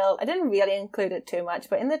trial. I didn't really include it too much,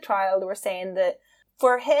 but in the trial they were saying that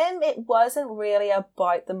for him it wasn't really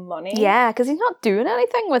about the money. Yeah, because he's not doing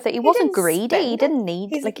anything with it. He wasn't greedy. He didn't need,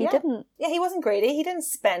 didn't... Yeah, he wasn't greedy. He didn't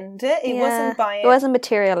spend it. He wasn't buying... It wasn't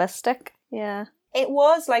materialistic. Yeah. It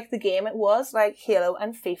was like the game. It was like Halo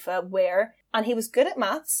and FIFA and he was good at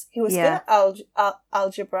maths. He was good at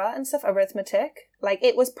algebra and stuff, arithmetic. Like,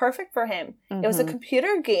 it was perfect for him. It was a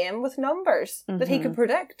computer game with numbers that he could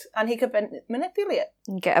predict and he could manipulate.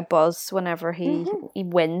 And get a buzz whenever he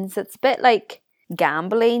wins. It's a bit like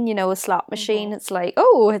gambling, a slot machine. It's like,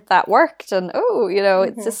 oh, that worked. And,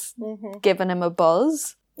 it's just giving him a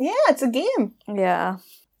buzz. Yeah, it's a game. Yeah.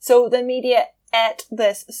 So the media ate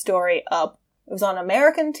this story up. It was on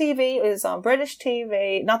American TV. It was on British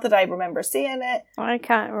TV. Not that I remember seeing it. I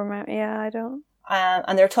can't remember. Yeah, I don't.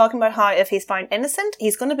 And they're talking about how if he's found innocent,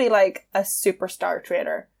 he's going to be like a superstar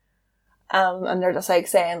trader. And they're just like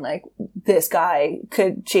saying like, this guy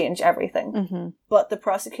could change everything. But the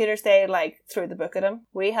prosecutors, they like threw the book at him.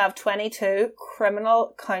 We have 22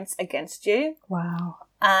 criminal counts against you. Wow.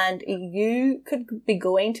 And you could be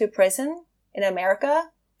going to prison in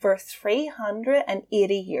America for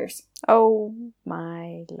 380 years. Oh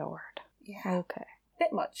my Lord. Yeah. Okay.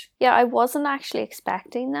 Bit much. Yeah, I wasn't actually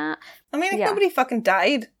expecting that. I mean, nobody fucking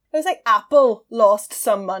died. It was like Apple lost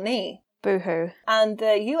some money. Boo-hoo. And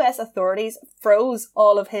the US authorities froze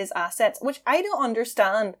all of his assets, which I don't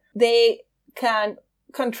understand. They can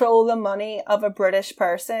control the money of a British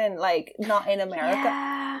person, like, not in America.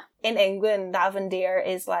 Yeah. In England, Lavendier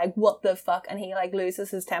is like, what the fuck? And he like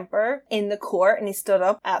loses his temper in the court and he stood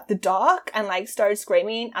up at the dock and like started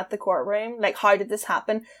screaming at the courtroom. Like, how did this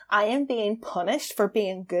happen? I am being punished for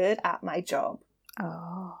being good at my job.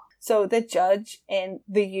 Oh. So the judge in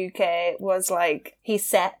the UK was like, he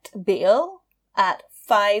set bail at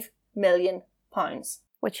 £5 million.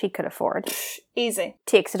 Which he could afford. Easy.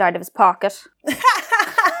 Takes it out of his pocket.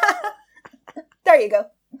 There you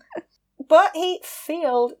go. But he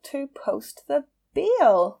failed to post the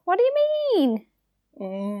bail. What do you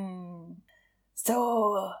mean?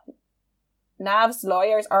 So, Nav's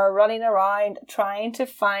lawyers are running around trying to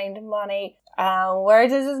find money. Where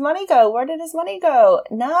does his money go? Where did his money go?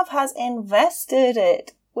 Nav has invested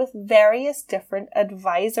it with various different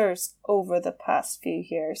advisors over the past few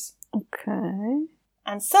years. Okay.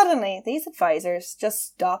 And suddenly, these advisors just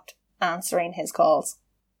stopped answering his calls.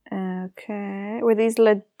 Okay. Were these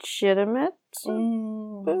legitimate?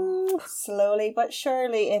 Slowly but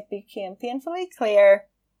surely, it became painfully clear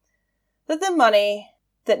that the money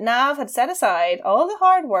that Nav had set aside, all the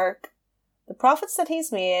hard work, the profits that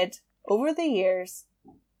he's made over the years,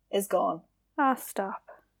 is gone. Ah, stop.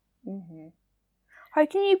 How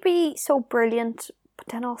can you be so brilliant, but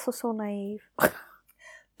then also so naive?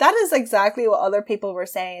 That is exactly what other people were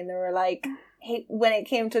saying. They were like, when it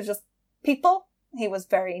came to just people, he was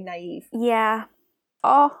very naive. Yeah.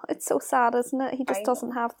 Oh, it's so sad, isn't it? He just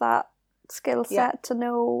doesn't have that skill set to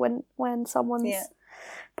know when someone's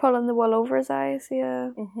pulling the wool over his eyes. Yeah.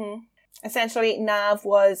 Essentially, Nav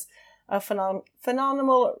was a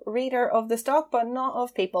phenomenal reader of the stock, but not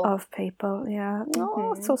of people. Of people, yeah.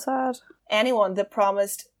 Oh, it's so sad. Anyone that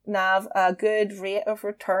promised Nav a good rate of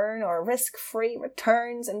return or risk-free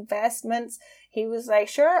returns, investments, he was like,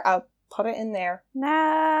 sure, I'll put it in there.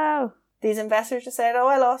 No. These investors just said, oh,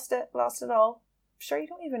 I lost it all. Sure, you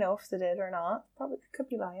don't even know if they did or not. Probably could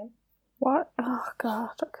be lying. What? Oh,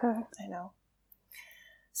 God, okay. I know.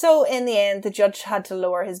 So, in the end, the judge had to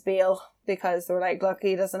lower his bail because they were like, look,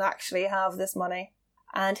 he doesn't actually have this money.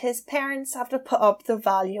 And his parents have to put up the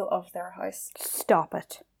value of their house. Stop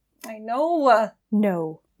it. I know.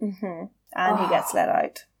 No. And he gets let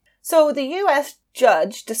out. So, the US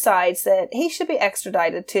judge decides that he should be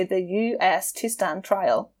extradited to the US to stand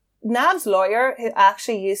trial. Nav's lawyer, who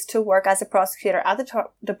actually used to work as a prosecutor at the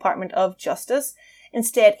Department of Justice,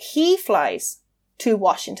 instead he flies to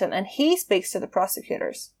Washington and he speaks to the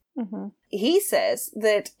prosecutors. Mm-hmm. He says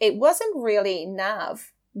that it wasn't really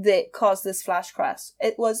Nav that caused this flash crash.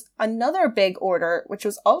 It was another big order which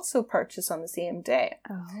was also purchased on the same day.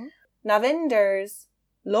 Oh. Navinder's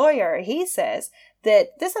lawyer, he says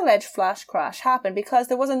that this alleged flash crash happened because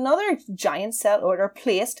there was another giant sell order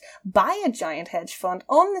placed by a giant hedge fund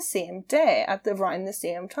on the same day at around the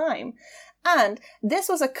same time. And this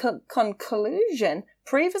was a conclusion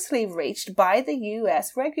previously reached by the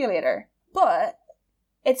US regulator. But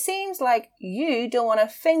it seems like you don't want to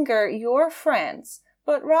finger your friends,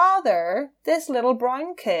 but rather this little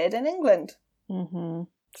brown kid in England. Mm-hmm.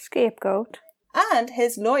 Scapegoat. And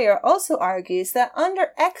his lawyer also argues that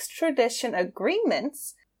under extradition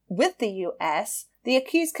agreements with the US, the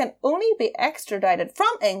accused can only be extradited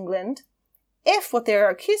from England if what they are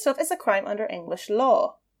accused of is a crime under English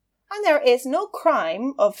law. And there is no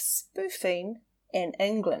crime of spoofing in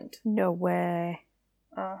England. No way.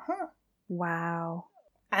 Uh-huh. Wow.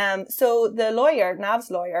 So the lawyer, Nav's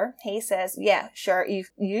lawyer, he says, yeah, sure,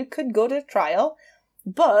 you could go to trial,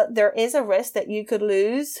 but there is a risk that you could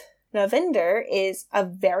lose. Navinder is a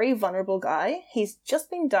very vulnerable guy. He's just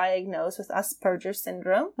been diagnosed with Asperger's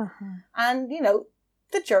syndrome. Uh-huh. And,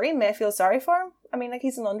 the jury may feel sorry for him. I mean, like,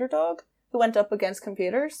 he's an underdog who went up against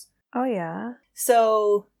computers. Oh, yeah.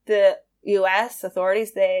 So the US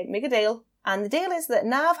authorities, they make a deal. And the deal is that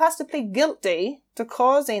Nav has to plead guilty to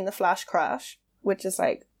causing the flash crash, which is,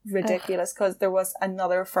 like, ridiculous because there was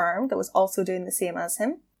another firm that was also doing the same as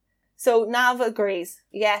him. So Nav agrees.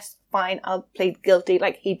 Yes, fine, I'll plead guilty.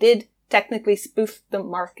 Like, he did technically spoof the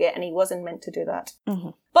market and he wasn't meant to do that. Mm-hmm.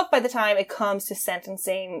 But by the time it comes to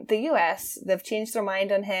sentencing, the US, they've changed their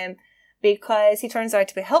mind on him because he turns out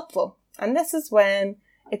to be helpful. And this is when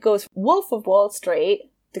it goes Wolf of Wall Street,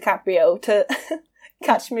 DiCaprio, to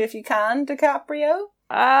Catch Me If You Can, DiCaprio.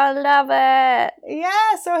 I love it.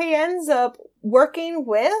 Yeah, so he ends up working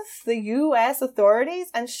with the US authorities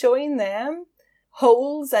and showing them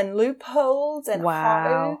holes and loopholes and wow.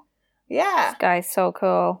 how. Yeah. This guy's so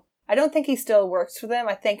cool. I don't think he still works for them.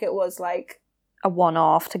 I think it was like a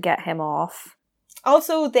one-off to get him off.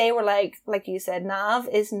 Also, they were like you said, Nav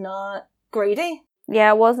is not greedy.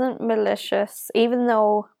 Yeah, it wasn't malicious, even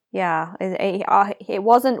though, yeah, it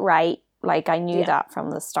wasn't right. Like, I knew that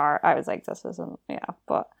from the start. I was like, this isn't,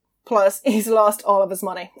 but... Plus, he's lost all of his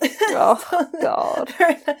money. Oh, God.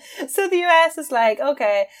 So the US is like,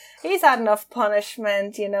 okay, he's had enough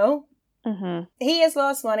punishment, Mm-hmm. He has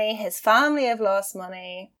lost money. His family have lost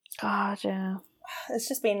money. God, yeah. It's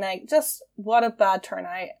just been like, just what a bad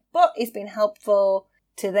turnout. But he's been helpful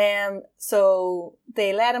to them, so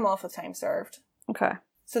they let him off with time served. Okay.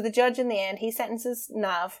 So the judge, in the end, he sentences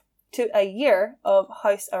Nav to a year of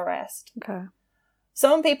house arrest. Okay.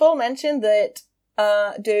 Some people mentioned that,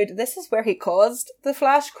 dude, this is where he caused the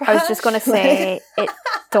flash crash. I was just going to say,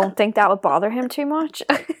 don't think that would bother him too much.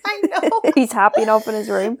 I know. He's happy enough in his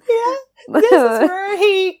room. Yeah. This is where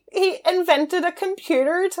he invented a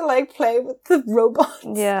computer to, like, play with the robots.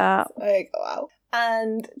 Yeah. Like, wow.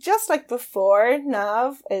 And just like before,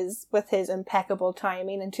 Nav is with his impeccable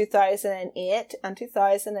timing in 2008 and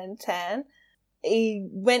 2010.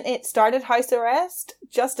 When it started house arrest,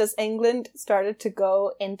 just as England started to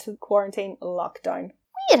go into quarantine lockdown.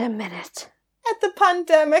 Wait a minute. At the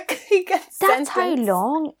pandemic, he gets sentenced. That's how sentenced.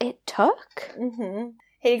 long it took? Mm-hmm.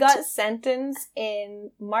 He got sentenced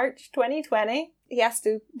in March 2020. He has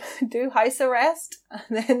to do house arrest.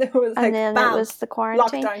 And then there was like, and then bam, it was the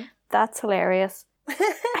quarantine. lockdown. That's hilarious. It's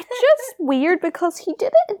just weird because he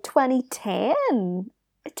did it in 2010.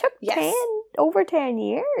 It took over 10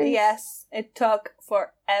 years. Yes, it took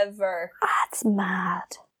forever. That's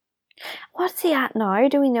mad. What's he at now?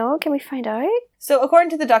 Do we know? Can we find out? So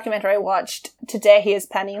according to the documentary I watched, today he is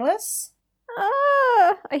penniless.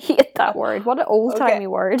 I hate that word. What an old-timey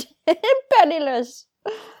word. Penniless.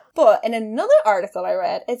 But in another article I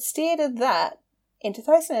read, it stated that in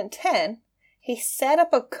 2010, he set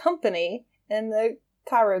up a company in the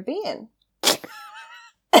Caribbean.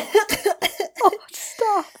 Oh,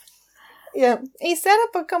 stop. Yeah, he set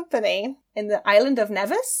up a company in the island of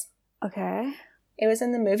Nevis. Okay. It was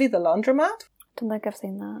in the movie The Laundromat. Don't think I've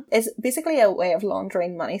seen that. It's basically a way of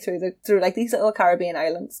laundering money through like these little Caribbean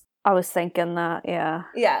islands. I was thinking that, yeah.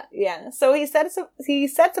 Yeah. So he sets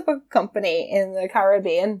up a company in the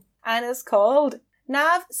Caribbean, and it's called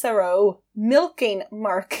Nav Saro Milking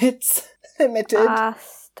Markets Limited.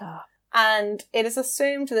 Stop. And it is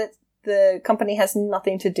assumed that the company has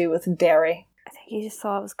nothing to do with dairy. I think you just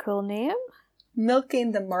thought it was a cool name.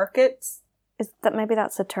 Milking the markets. Maybe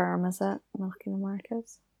that's a term, is it? Milking the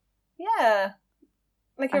markets? Yeah.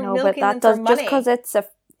 Like you're I know, milking but that them for does, money. just because it's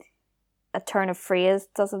a turn of phrase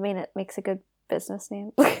doesn't mean it makes a good business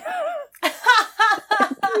name.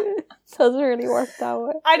 Doesn't really work that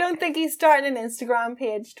way. I don't think he's starting an Instagram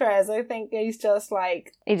page, Trez. I think he's just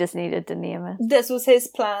like... He just needed to name it. This was his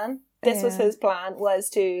plan. This was Yeah. his plan, was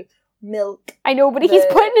to milk... I know, but he's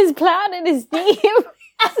putting his plan in his name.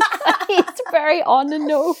 He's very on the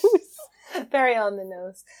nose. Very on the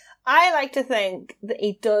nose. I like to think that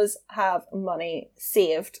he does have money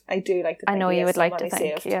saved. I do like to think I know he you has would some like to money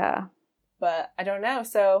think, saved. yeah. But I don't know,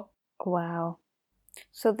 so... Wow.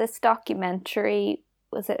 So this documentary,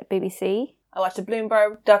 was it BBC? I watched a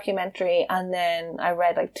Bloomberg documentary and then I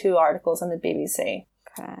read like 2 articles on the BBC.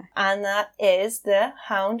 Okay. And that is The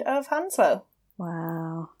Hound of Hounslow.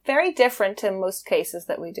 Wow. Very different to most cases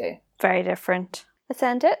that we do. Very different. Let's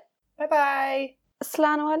end it. Bye-bye.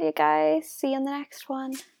 Slán all you guys. See you in the next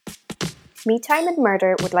one. Me Time and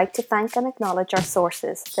Murder would like to thank and acknowledge our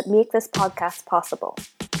sources that make this podcast possible.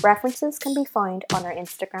 References can be found on our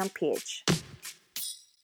Instagram page.